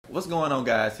What's going on,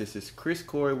 guys? This is Chris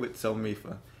Corey with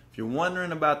SoMifa. If you're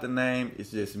wondering about the name,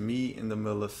 it's just me in the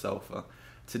middle of sofa.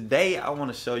 Today I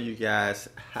want to show you guys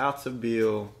how to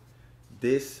build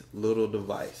this little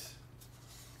device.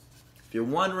 If you're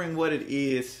wondering what it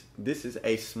is, this is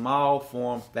a small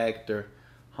form factor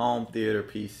home theater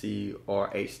PC or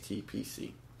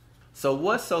HTPC. So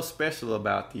what's so special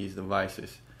about these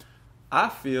devices? I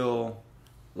feel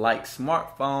like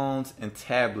smartphones and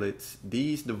tablets,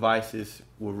 these devices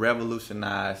will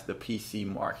revolutionize the PC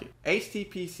market.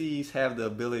 HTPCs have the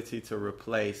ability to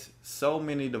replace so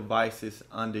many devices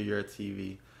under your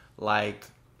TV, like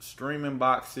streaming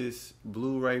boxes,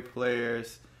 Blu-ray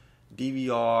players,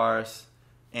 DVRs,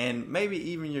 and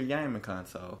maybe even your gaming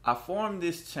console. I formed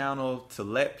this channel to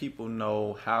let people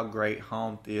know how great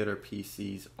home theater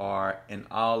PCs are and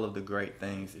all of the great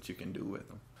things that you can do with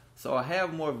them. So I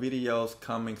have more videos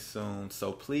coming soon,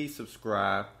 so please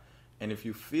subscribe. And if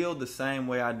you feel the same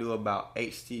way I do about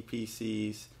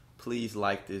HTPCs, please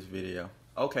like this video.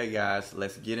 Okay guys,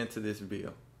 let's get into this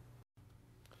build.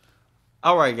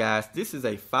 Alright guys, this is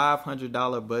a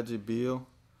 $500 budget build.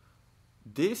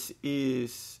 This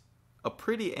is a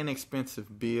pretty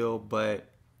inexpensive build, but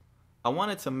I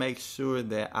wanted to make sure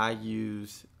that I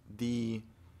use the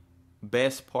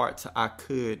best parts I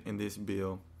could in this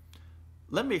build.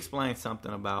 Let me explain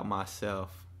something about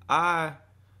myself. I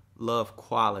love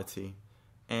quality,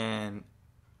 and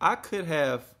I could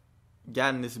have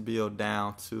gotten this build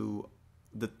down to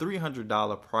the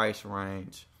 $300 price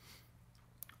range,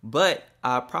 but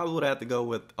I probably would have to go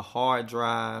with a hard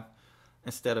drive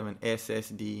instead of an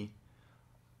SSD.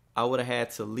 I would have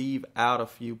had to leave out a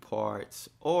few parts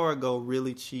or go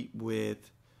really cheap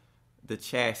with the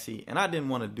chassis, and I didn't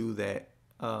want to do that.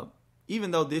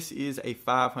 Even though this is a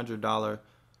 $500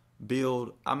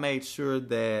 build, I made sure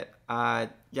that I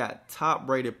got top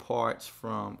rated parts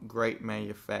from great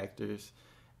manufacturers,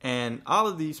 and all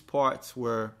of these parts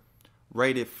were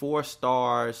rated 4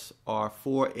 stars or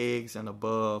 4 eggs and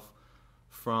above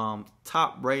from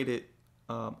top rated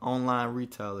online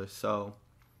retailers. So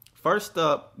first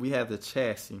up, we have the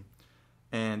chassis,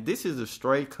 and this is a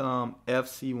Streacom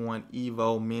FC1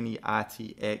 Evo Mini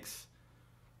ITX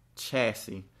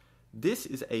chassis. This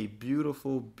is a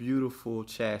beautiful, beautiful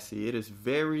chassis. It's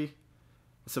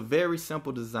a very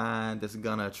simple design that's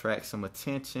gonna attract some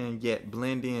attention, yet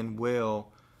blend in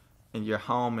well in your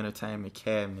home entertainment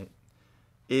cabinet.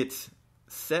 It's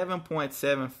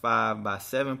 7.75 by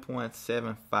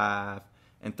 7.75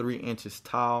 and 3 inches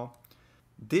tall.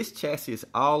 This chassis is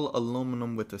all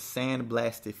aluminum with a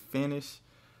sandblasted finish.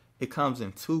 It comes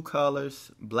in 2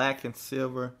 colors, black and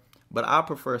silver, but I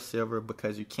prefer silver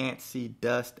because you can't see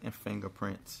dust and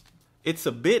fingerprints. It's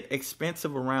a bit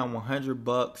expensive, around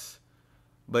 $100,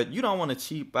 but you don't want to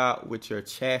cheap out with your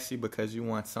chassis because you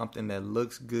want something that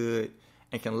looks good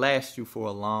and can last you for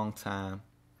a long time.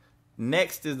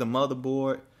 Next is the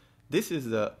motherboard. This is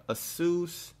the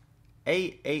Asus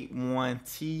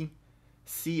A81T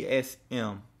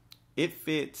CSM. It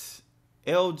fits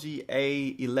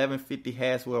LGA 1150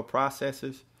 Haswell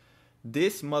processors.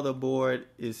 This motherboard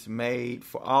is made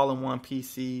for all-in-one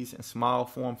PCs and small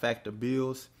form factor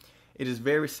builds. It is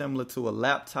very similar to a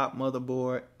laptop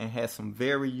motherboard and has some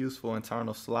very useful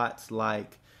internal slots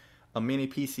like a mini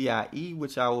PCIe,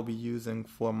 which I will be using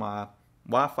for my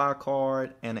Wi-Fi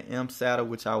card, and an mSATA,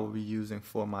 which I will be using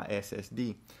for my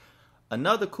SSD.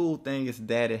 Another cool thing is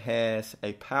that it has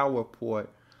a power port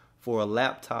for a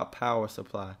laptop power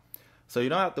supply. So you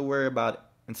don't have to worry about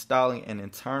installing an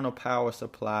internal power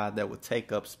supply that would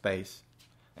take up space.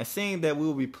 And seeing that we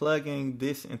will be plugging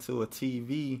this into a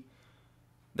TV,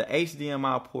 the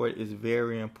HDMI port is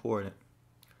very important.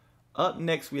 Up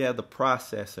next, we have the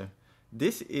processor.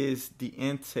 This is the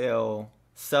Intel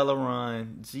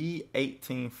Celeron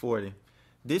G1840.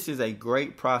 This is a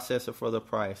great processor for the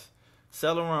price.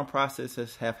 Celeron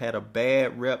processors have had a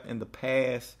bad rep in the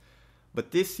past,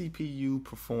 but this CPU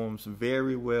performs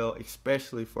very well,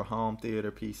 especially for home theater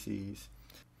PCs.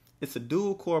 It's a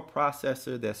dual-core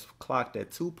processor that's clocked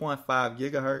at 2.5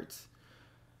 gigahertz.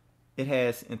 It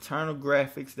has internal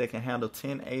graphics that can handle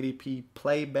 1080p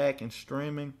playback and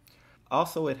streaming.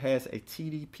 Also, it has a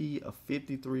TDP of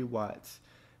 53 watts.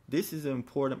 This is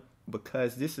important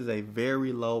because this is a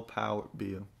very low-powered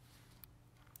build.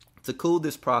 To cool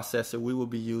this processor, we will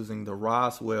be using the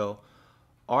Rosewill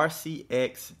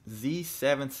RCX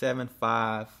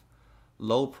Z775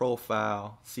 low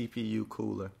profile CPU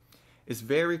cooler. It's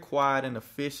very quiet and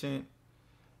efficient.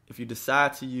 If you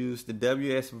decide to use the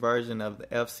WS version of the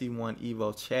FC1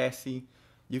 Evo chassis,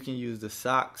 you can use the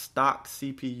stock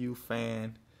CPU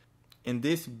fan. In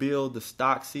this build, the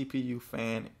stock CPU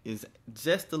fan is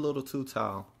just a little too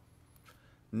tall.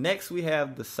 Next, we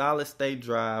have the solid state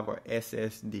drive, or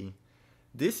SSD.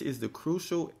 This is the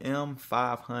Crucial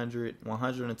M500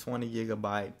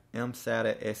 120GB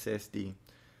mSATA SSD.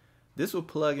 This will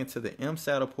plug into the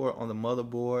mSATA port on the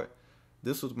motherboard.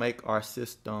 This will make our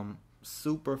system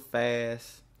super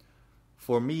fast.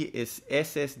 For me, it's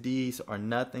SSDs or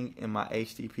nothing in my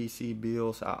HTPC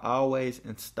builds. I always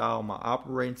install my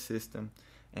operating system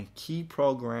and key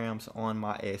programs on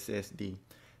my SSD.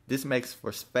 This makes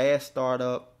for fast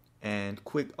startup and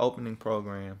quick opening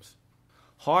programs.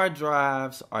 Hard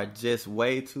drives are just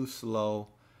way too slow,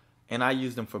 and I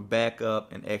use them for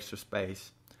backup and extra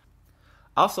space.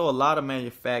 Also, a lot of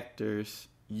manufacturers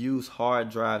use hard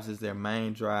drives as their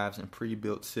main drives in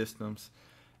pre-built systems,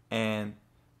 and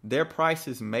their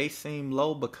prices may seem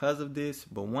low because of this,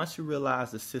 but once you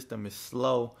realize the system is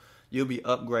slow, you'll be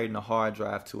upgrading a hard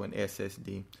drive to an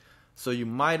SSD. So you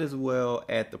might as well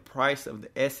add the price of the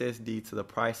SSD to the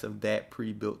price of that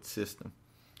pre-built system.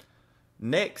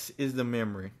 Next is the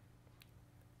memory.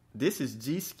 This is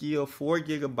G.Skill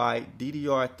 4GB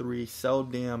DDR3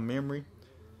 SO-DIMM memory.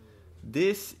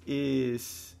 This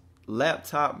is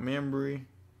laptop memory,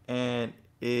 and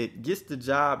it gets the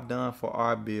job done for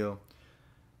our build.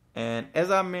 And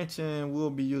as I mentioned, we'll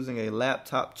be using a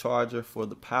laptop charger for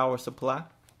the power supply.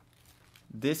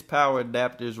 This power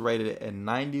adapter is rated at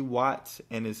 90 watts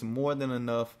and is more than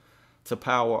enough to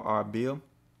power our build.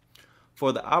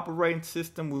 For the operating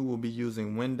system, we will be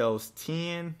using Windows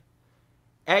 10.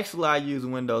 Actually, I use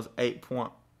Windows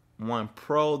 8.1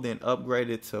 Pro, then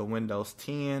upgraded to Windows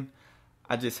 10.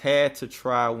 I just had to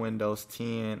try Windows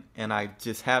 10, and I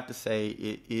just have to say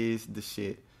it is the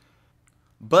shit.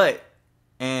 But,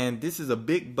 and this is a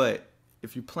big but,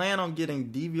 if you plan on getting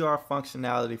DVR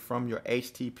functionality from your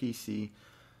HTPC,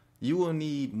 you will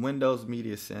need Windows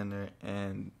Media Center,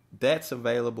 and that's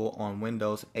available on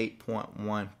Windows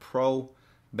 8.1 Pro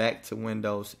back to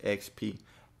Windows XP.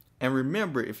 And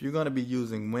remember, if you're going to be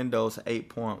using Windows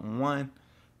 8.1,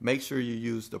 make sure you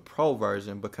use the Pro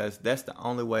version, because that's the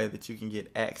only way that you can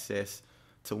get access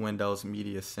to Windows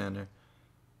Media Center,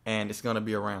 and it's going to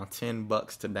be around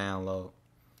 $10 to download.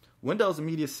 Windows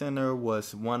Media Center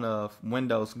was one of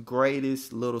Windows'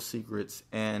 greatest little secrets,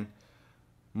 and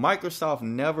Microsoft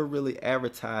never really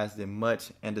advertised it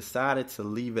much and decided to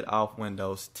leave it off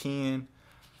Windows 10.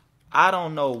 I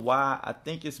don't know why. I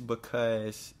think it's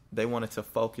because they wanted to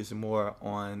focus more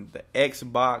on the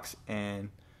Xbox and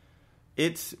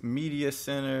its media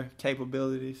center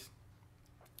capabilities.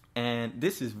 And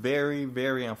this is very,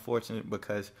 very unfortunate,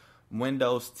 because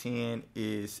Windows 10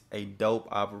 is a dope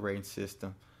operating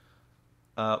system.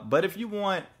 But if you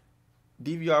want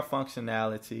DVR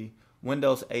functionality,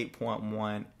 Windows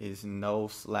 8.1 is no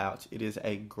slouch. It is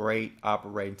a great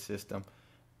operating system.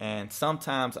 And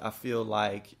sometimes I feel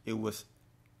like it was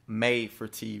made for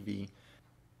TV.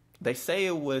 They say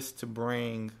it was to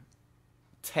bring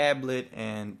tablet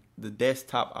and the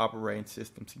desktop operating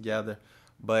system together,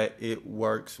 but it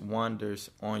works wonders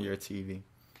on your TV.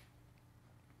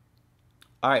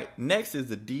 Alright, next is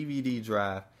the DVD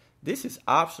drive. This is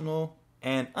optional,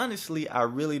 and honestly, I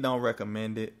really don't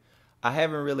recommend it. I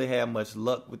haven't really had much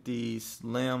luck with these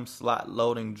slim slot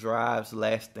loading drives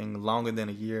lasting longer than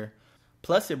a year.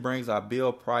 Plus, it brings our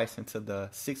build price into the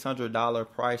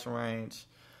 $600 price range.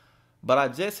 But I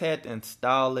just had to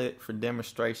install it for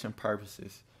demonstration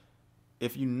purposes.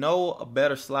 If you know a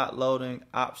better slot loading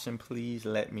option, please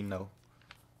let me know.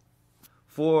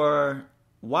 For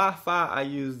Wi-Fi, I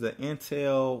use the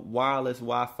Intel Wireless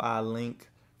Wi-Fi Link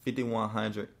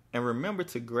 5100. And remember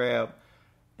to grab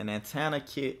an antenna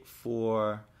kit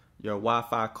for your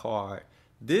Wi-Fi card.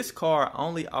 This card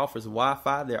only offers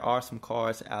Wi-Fi. There are some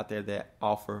cards out there that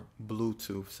offer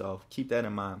Bluetooth, so keep that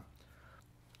in mind.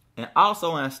 And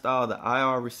also install the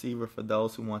IR receiver for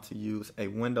those who want to use a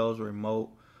Windows remote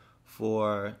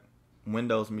for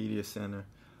Windows Media Center,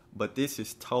 but this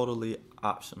is totally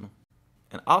optional.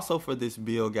 And also for this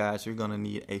build, guys, you're going to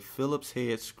need a Phillips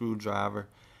head screwdriver,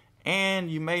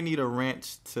 and you may need a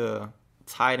wrench to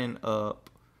tighten up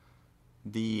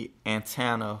the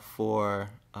antenna for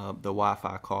the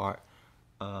Wi-Fi card,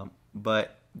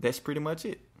 but that's pretty much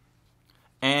it.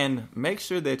 And make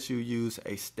sure that you use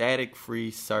a static-free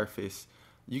surface.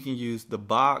 You can use the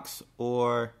box,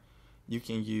 or you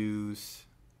can use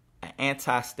an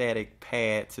anti-static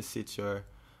pad to sit your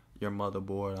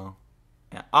motherboard on.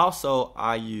 And also,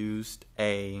 I used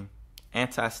a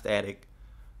anti-static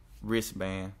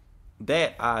wristband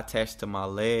that I attached to my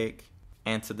leg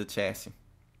and to the chassis.